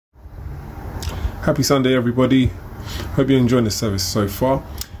Happy Sunday, everybody. Hope you're enjoying the service so far.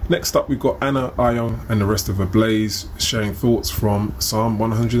 Next up, we've got Anna, Ion, and the rest of Ablaze sharing thoughts from Psalm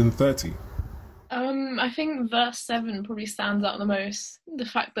 130. I think verse 7 probably stands out the most. The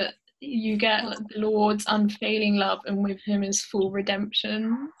fact that you get the Lord's unfailing love, and with him is full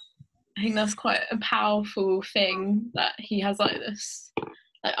redemption. I think that's quite a powerful thing, that he has this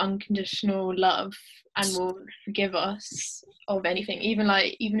unconditional love and will forgive us of anything, even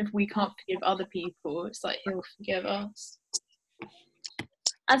if we can't forgive other people, it's he'll forgive us.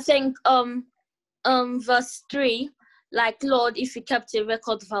 I think verse 3, Lord, if you kept a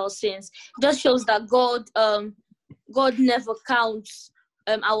record of our sins, just shows that God never counts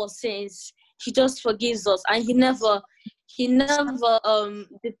our sins. He just forgives us, and he never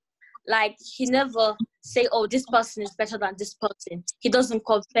say, oh, this person is better than this person. He doesn't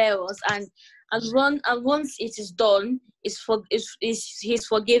compare us, and once it is done, he's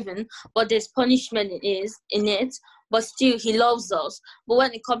forgiven, but there's punishment in it, but still he loves us. But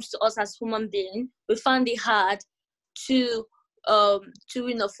when it comes to us as human beings, we find it hard to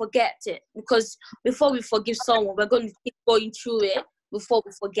forget it, because before we forgive someone, we're going to keep going through it before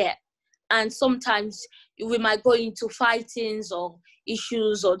we forget. And sometimes we might go into fightings or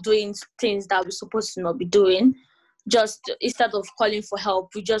issues or doing things that we're supposed to not be doing. Just instead of calling for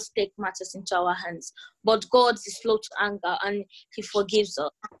help, we just take matters into our hands. But God is slow to anger, and he forgives us.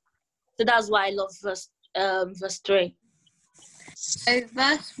 So that's why I love verse 3. So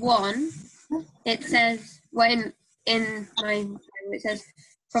verse 1, it says, in my Bible, it says,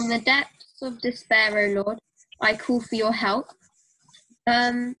 "From the depths of despair, O Lord, I call for your help."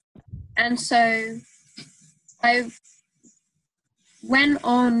 And so I went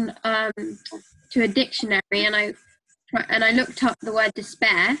on to a dictionary, and I looked up the word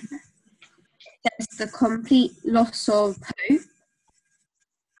despair. It's the complete loss of hope.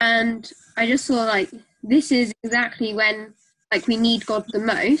 And I just saw this is exactly when we need God the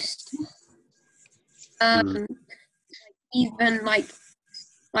most. Even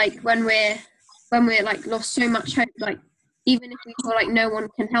when we're lost so much hope, even if we feel no one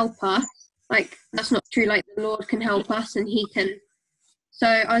can help us, that's not true. The Lord can help us, and he can. So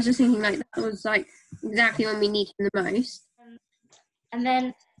I was just thinking that was exactly when we need him the most. And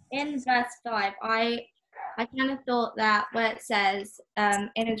then in verse 5, I kind of thought that where it says,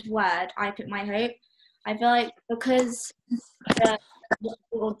 in his word, I put my hope, I feel because the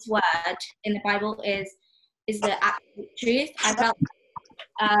Lord's word in the Bible is the absolute truth, I felt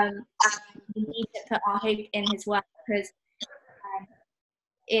we need to put our hope in his word, because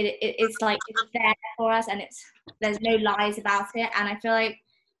it's there for us, and there's no lies about it. And I feel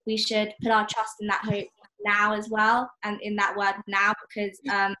we should put our trust in that hope now as well, and in that word now, because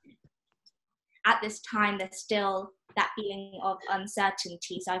at this time there's still that feeling of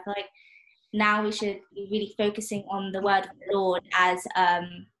uncertainty. So I feel now we should be really focusing on the word of the Lord, as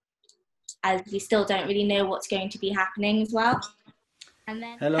we still don't really know what's going to be happening as well. And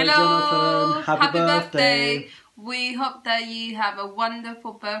then Hello Jonathan, happy birthday. We hope that you have a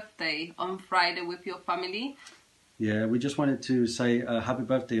wonderful birthday on Friday with your family. Yeah, we just wanted to say happy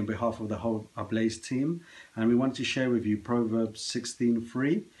birthday on behalf of the whole Ablaze team, and we want to share with you Proverbs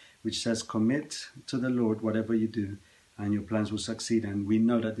 16:3, which says, "Commit to the Lord whatever you do, and your plans will succeed." And we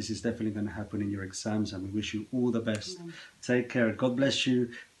know that this is definitely going to happen in your exams, and we wish you all the best. Take care. God bless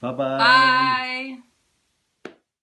you. Bye-bye. Bye.